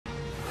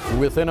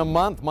Within a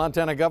month,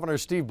 Montana Governor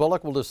Steve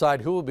Bullock will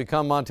decide who will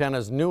become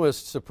Montana's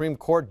newest Supreme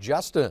Court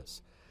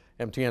justice.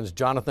 MTN's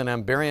Jonathan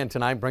Ambarian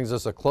tonight brings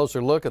us a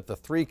closer look at the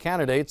three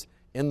candidates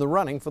in the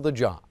running for the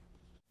job.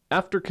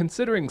 After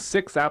considering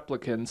 6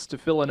 applicants to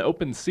fill an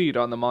open seat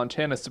on the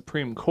Montana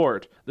Supreme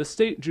Court, the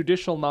State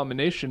Judicial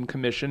Nomination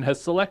Commission has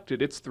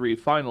selected its 3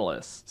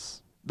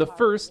 finalists. The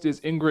first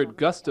is Ingrid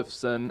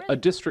Gustafson, a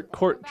district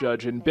court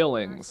judge in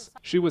Billings.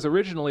 She was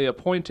originally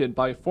appointed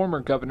by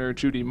former Governor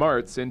Judy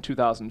Martz in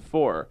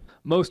 2004.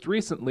 Most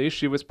recently,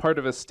 she was part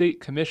of a state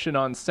commission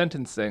on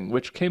sentencing,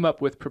 which came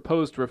up with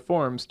proposed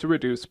reforms to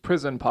reduce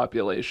prison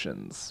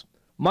populations.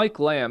 Mike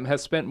Lamb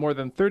has spent more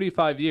than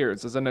 35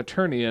 years as an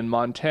attorney in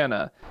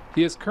Montana.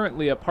 He is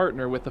currently a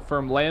partner with the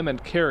firm Lamb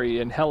 & Carey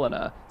in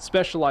Helena,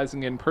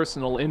 specializing in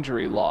personal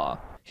injury law.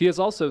 He has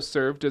also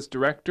served as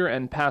director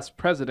and past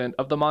president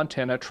of the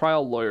Montana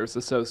Trial Lawyers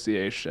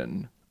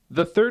Association.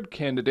 The third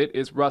candidate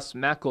is Russ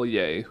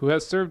McEllier, who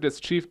has served as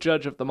chief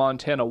judge of the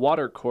Montana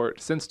Water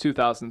Court since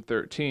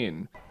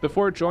 2013.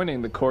 Before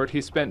joining the court, he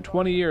spent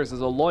 20 years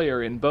as a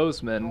lawyer in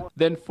Bozeman,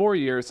 then 4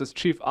 years as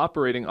chief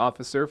operating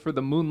officer for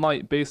the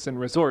Moonlight Basin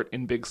Resort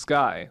in Big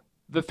Sky.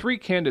 The 3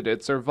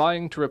 candidates are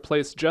vying to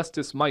replace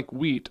Justice Mike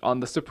Wheat on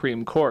the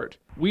Supreme Court.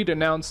 Wheat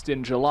announced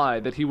in July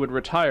that he would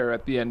retire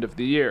at the end of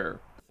the year.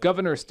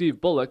 Governor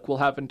Steve Bullock will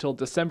have until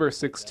December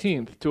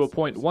 16th to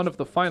appoint one of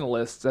the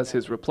finalists as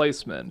his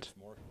replacement.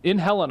 In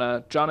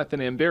Helena, Jonathan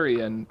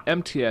Ambarian,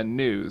 MTN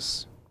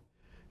News.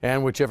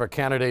 And whichever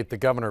candidate the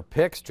governor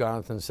picks,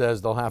 Jonathan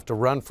says they'll have to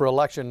run for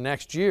election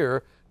next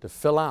year to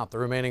fill out the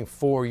remaining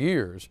 4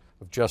 years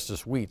of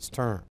Justice Wheat's term.